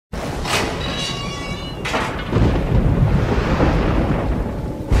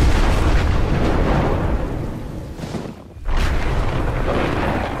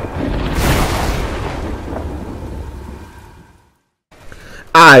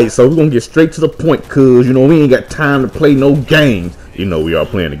Alright, so we're gonna get straight to the point, cuz you know we ain't got time to play no games. You know we are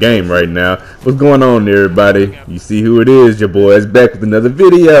playing a game right now. What's going on there, everybody? You see who it is, your boy is back with another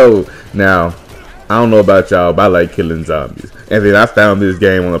video. Now, I don't know about y'all, but I like killing zombies. And then I found this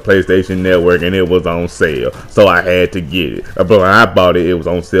game on the PlayStation Network and it was on sale. So I had to get it. But when I bought it, it was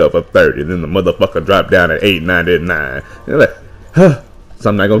on sale for $30. Then the motherfucker dropped down at $8.99. And I'm like, huh. So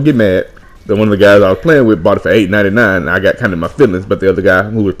I'm not gonna get mad. Then one of the guys I was playing with bought it for $8.99 and I got kind of my feelings, but the other guy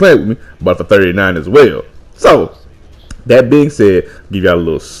who was playing with me bought it for $39 as well. So that being said, I'll give y'all a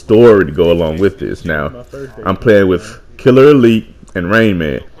little story to go along with this. Now, I'm playing with Killer Elite and Rain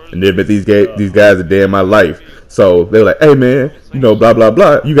Man, and they've been these guys a day in my life. So they were like, "Hey man, you know, blah blah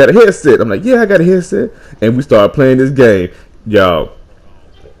blah. You got a headset?" I'm like, "Yeah, I got a headset." And we started playing this game, y'all.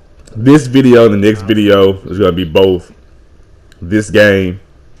 This video and the next video is gonna be both this game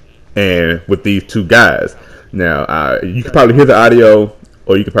and with these two guys. Now, you can probably hear the audio,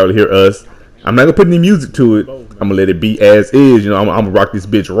 or you can probably hear us. I'm not gonna put any music to it. I'm gonna let it be as is. You know, I'm gonna rock this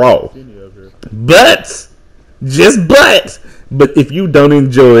bitch raw. But if you don't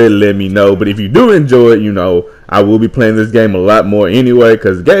enjoy it, let me know. But if you do enjoy it, you know, I will be playing this game a lot more anyway,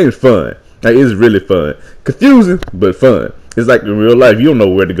 because the game's fun. Like, it's really fun. Confusing, but fun. It's like in real life, you don't know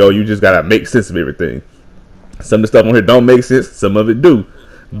where to go. You just gotta make sense of everything. Some of the stuff on here don't make sense. Some of it do.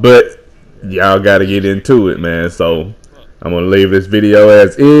 But y'all gotta get into it, man. So I'm gonna leave this video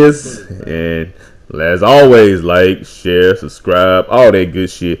as is, and as always, like, share, subscribe, all that good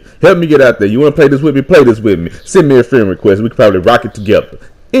shit. Help me get out there. You want to play this with me? Play this with me. Send me a friend request. We can probably rock it together.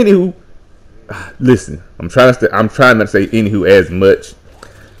 Anywho, listen, I'm trying not to say anywho as much,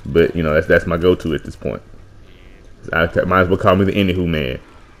 but you know that's my go-to at this point. I might as well call me the anywho man.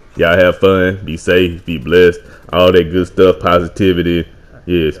 Y'all have fun, be safe, be blessed, all that good stuff, positivity.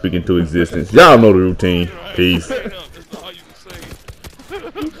 Yeah, speaking to existence. Y'all know the routine. Peace.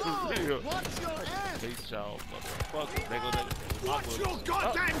 Watch your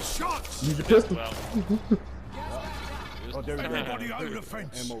goddamn shots! Use your pistol. Everybody over the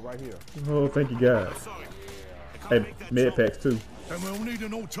fence. Ammo right here. Oh, thank you, guys. Hey, med packs too. And we'll need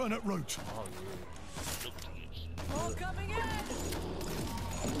an alternate route. All coming in.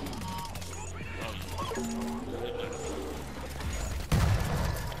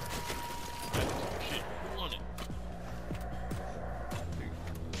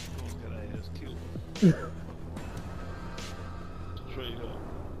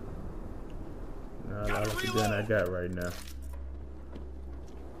 Nah, I like the gun I got right now.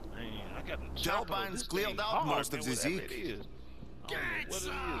 Jalbine's cleared out most of the Zeke. Get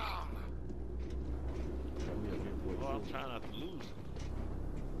some! Well, I'm trying not to lose.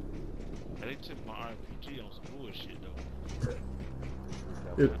 They took my RPG on some bullshit though.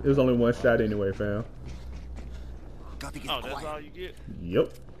 It was only one shot anyway, fam. Oh, that's all you get?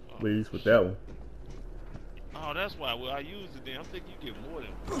 Yep. Please with that one. Oh, that's why. Well, I used it then. I'm thinking you get more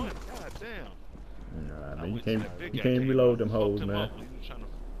than one. God damn. Nah, man, you can't reload them hoes, man. That's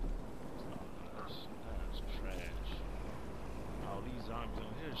trash. All these zombies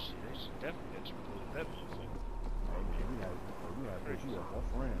on here, shit, they should definitely let you pull that motherfucker.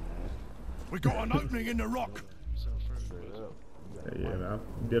 We got an opening in the rock. Yeah, man, I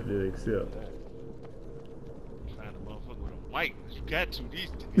definitely accept. Find a motherfucker with a white. You got to these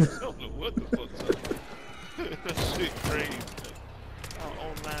days. I don't know what the fuck's up. That shit crazy.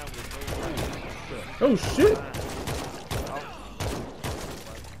 Online with no Oh shit!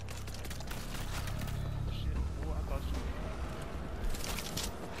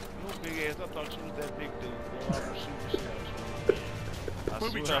 Big ass, I thought you was that big dude. Boy, I was shooting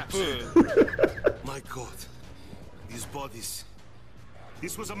shit out you. My God, these bodies.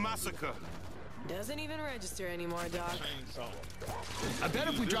 This was a massacre. Doesn't even register anymore, Doc. I bet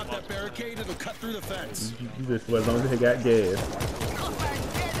if we drop that barricade, it'll cut through the fence. You just as long as they got gas.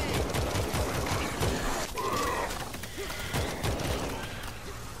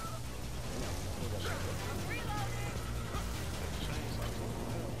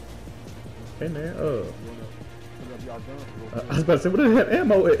 Hey man, I was about to say, what do they have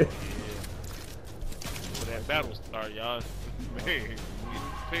ammo at? For that battle start, y'all. Man, we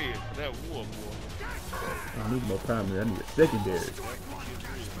prepared for that war, boy. I need more time, man. I need a secondary.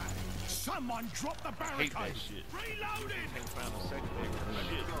 Someone drop the I hate barricade. that shit. Reloading. Can't find a secondary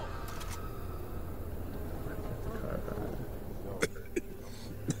shit.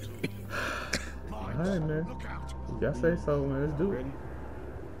 Alright, man. Look out. Y'all say so, man. Let's do it.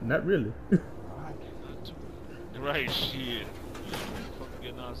 Not really. Right, shit. Fucking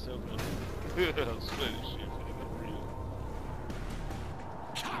getting ourselves in a sweaty shit.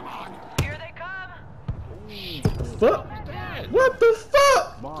 Come on. Here they come. Fuck! What the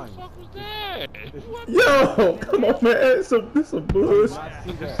fuck? What the fuck was that? What Yo, come on, man. This some bullshit.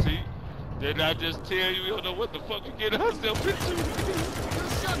 see? Did I just tell you? You don't know what the fuck you get ourselves into?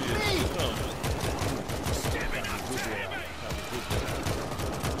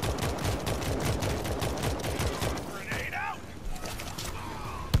 Grenade out!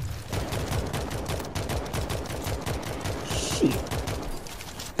 Shit.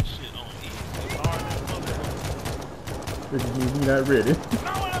 Shit on easy. Hard as motherfucker. This means we not ready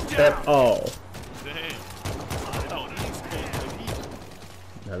at all. Damn. On easy.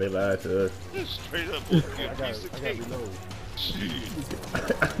 Now they lied to us. Straight up, we'll get a piece of cake. Shit.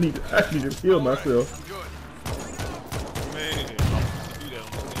 I need to heal myself. Man. Do that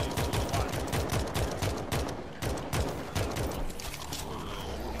on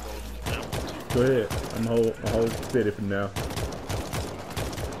the Go ahead. I'm hold steady for now.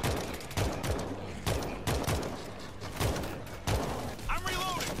 I'm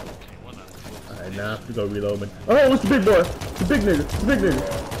reloading! Alright, now we go reload me. Oh, it's the big boy. The big nigga. The big nigga.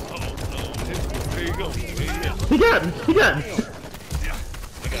 There you go. Yeah. He got me. He got me.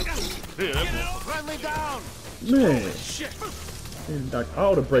 Friendly down! Man. He knocked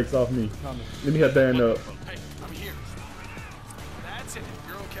all the brakes off me. Let me have band up. Hey, I'm here. That's it.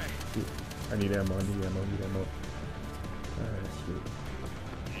 You're okay. I need ammo. I need ammo. I need ammo. Alright, shit.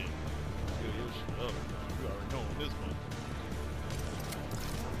 You already know this one.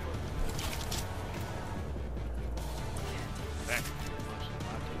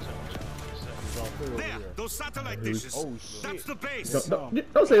 There, those satellite dishes. Oh shit. That's the base.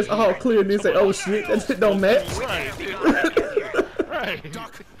 Don't say it's all clear and then say, oh shit, that shit don't match. Right. Right.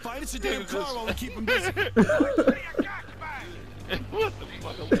 Doc, find us a damn car while we keep him busy. What the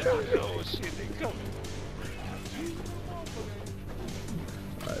fuck? Oh shit, they coming.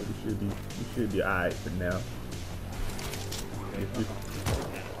 Alright, we should be alright for now.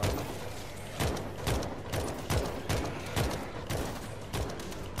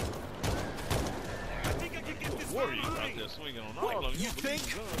 I think I can get this What are one you out running. there swinging on all of them? You think?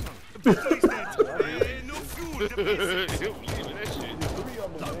 No fuel. The base. You believe in that shit?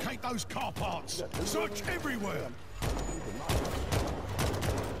 Locate those car parts! Search everywhere!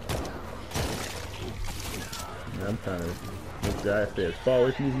 Man, I'm trying to make sure I stay as far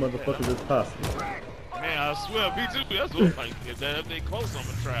away from these motherfuckers as possible. Man, I swear, me too. That's what like if they close,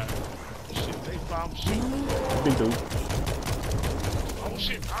 I'ma try. Shit, they found shit. Big dude. Oh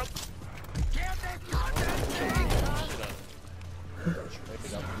shit,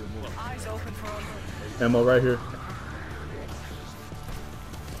 Eyes open for a Ammo right here.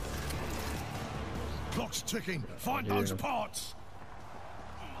 Clock's ticking! Find those parts!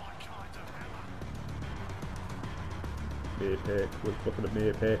 Med pack. What's the fuck for the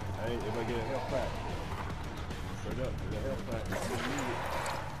med pack? Hey, if I get a health pack. Straight up, get a health pack.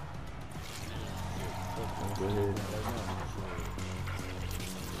 Go ahead.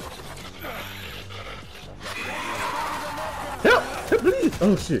 Help! Help, please!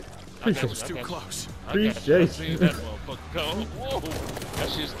 Oh shit. Appreciate It's too close. Appreciate Seen you. that motherfucker go. Whoa, that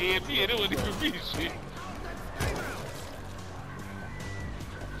shit scared me. It wasn't even me shit.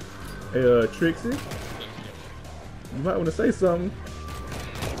 Hey, Trixie. You might want to say something.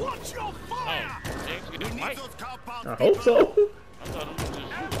 Watch your Oh, fire! actually, We it need might. those car parts. I hope so. I thought it was just shooting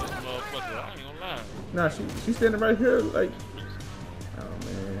this motherfucker. I ain't gonna lie. Nah, she's standing right here like. Oh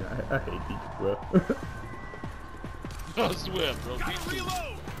man, I hate people, bro. I swear, bro. Me too.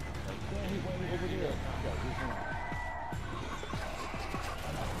 Reload!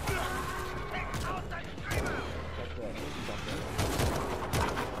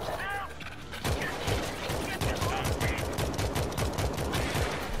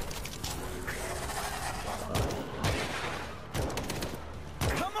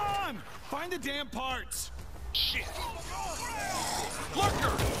 Come on! Find the damn parts. Shit.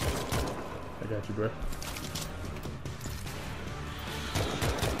 Lurker! I got you, bro.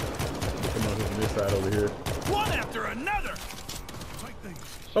 Come on from this side over here. One after another! Take these.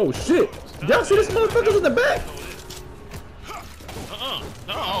 Oh shit! Y'all see this motherfuckers in the back?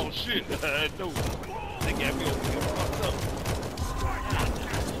 Oh shit. No. They got me over here fucked up.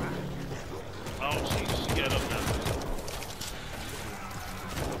 Oh, she got up now.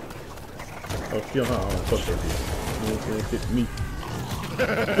 Oh, she on her own. Fuck that bitch. You know what I'm saying? Hit me.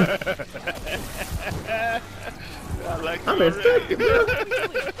 I like you I'm already. infected, bro.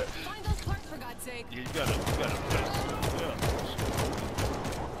 Find those parts for God's sake. Yeah, you gotta press. Yeah.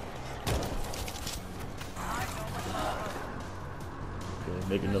 Can't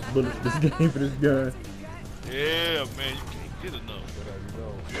make enough bullets this game for this gun. Yeah, man, you can't get enough. There you go.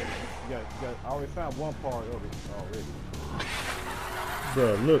 You got, I already found one part of it already.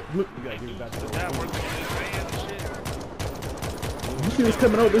 Bro, look. You gotta give it back to the That working on his hands and shit. You see what's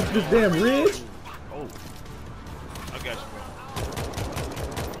coming over this damn ridge? Oh. I got you, bro.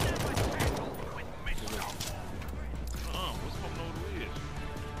 What's coming over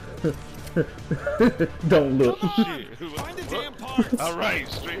the ridge? Don't look. Shit. Find the damn parts. Alright,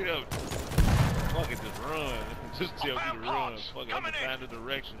 straight up. Fuck it, just run. Just tell me to run. Fuck it, I'm gonna find the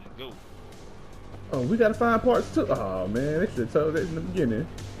direction and go. Oh, we gotta find parts too. Oh man, they should have told that in the beginning.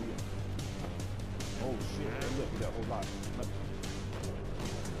 Oh shit, hey, look, we got a whole lot.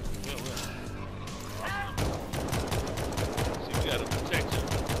 See, we gotta protect him.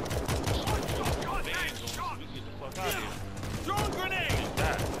 Bands on us so we get the fuck out of here. Throw a grenade.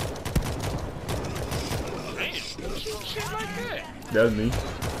 Die. Damn, shit like that. That's me.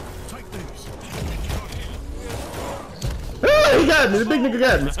 Take these. Hey, he got me. The big nigga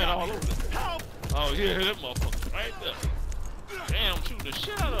got me. All over the Oh yeah, that motherfucker right there. Damn, I'm shooting the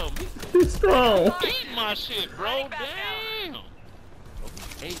shit out of him. He's strong. He ate my shit, bro. Damn.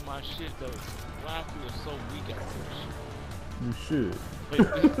 He ate my shit though. Why I feel so weak after this shit.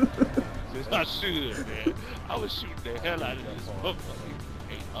 You should. I should, man. I was shooting the hell out of this motherfucker.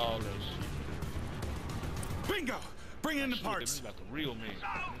 He ate all that shit. Bingo. Bring in the Shit, parts. like a real man.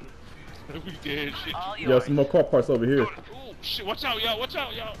 We dead shit. Yo, some more car parts over here. Oh shit! Watch out, y'all! Watch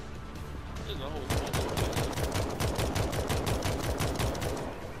out, y'all! There's a whole.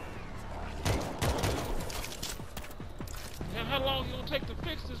 Damn, how long you gonna take to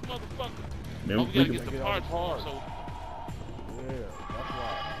fix this motherfucker? Man, Oh, we gotta we get can- the parts for him, so. Yeah, that's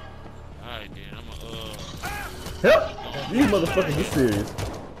why. Alright then, I'm Help! These motherfuckers are serious.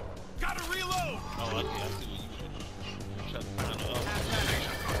 Gotta reload. Oh, I see what you doing. I'm trying to find the other.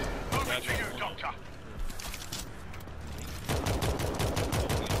 Moving to you, Doctor.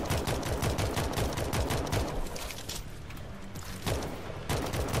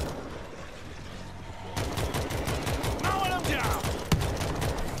 Mowing them down.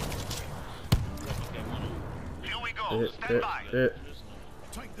 Here we go. Eh, Stand by.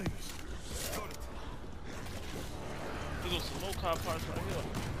 Take these. There's some low car parts right here.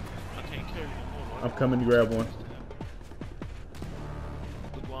 I can't carry no more. Right? I'm coming to grab one.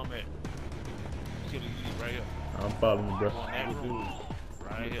 Look where I'm at. Kill the unit right here. I'm following you, bro. On that room.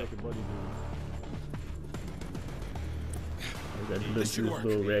 Right here. Take a buddy, dude. We got to This should this work.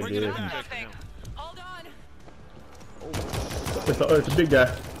 little Bring it ragged back. ass. Protect him. Hold on. It's a big guy.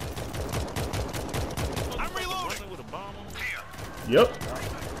 I'm reloading. Running with a bomb on him. Yep.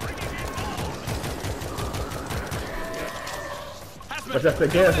 Watch out,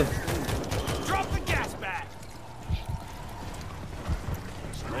 that gas. Drop the gas bag.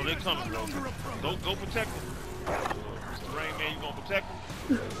 Oh, they coming, bro. Go protect him. Mr. Rain Man, you gonna protect him?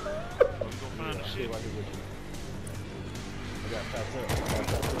 Or you gonna find the shit? Right here with you. I got packed up.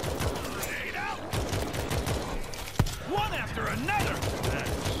 Grenade out. One after another.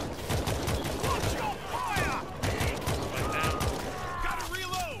 Watch your fire. Gotta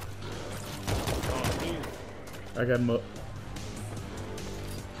reload. I got him up.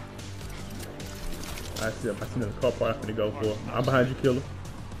 I see another car part I'm finna go for. I'm behind you, killer.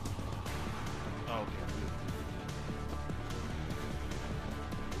 Oh, okay.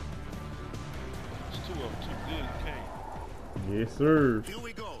 There's two of them, too good, you can't. Yes, sir. Here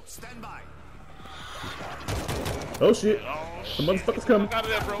we go. Stand by. Oh shit. Oh, shit. Some motherfuckers coming. Fuck out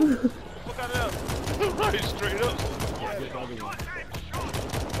of there, bro. Fuck out of there. Right, straight up.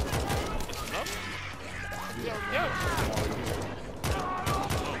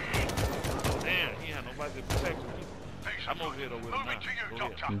 Damn, he had nobody to protect him. I'm over here though with him now. Go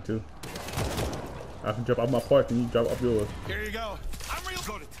ahead. Me too. I can drop off my parts and you drop off yours. Here you go. I'm real.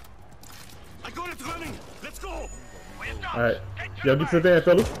 Got it. I got it running. Let's go. Alright. Yo, get to the van,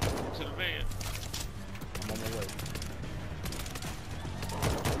 fellas. To the van. I'm on my way.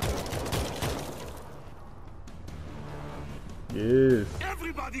 Yes.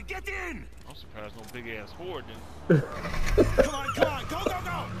 Everybody get in. I'm surprised no big ass horde then. Come on, go, go,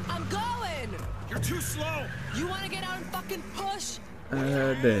 go. I'm going. You're too slow. You want to get out and fucking push?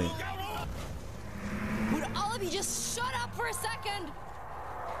 Dang. Would all of you just shut up for a second?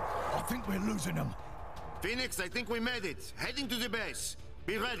 I think we're losing them. Phoenix, I think we made it. Heading to the base.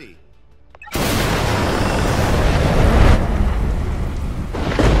 Be ready.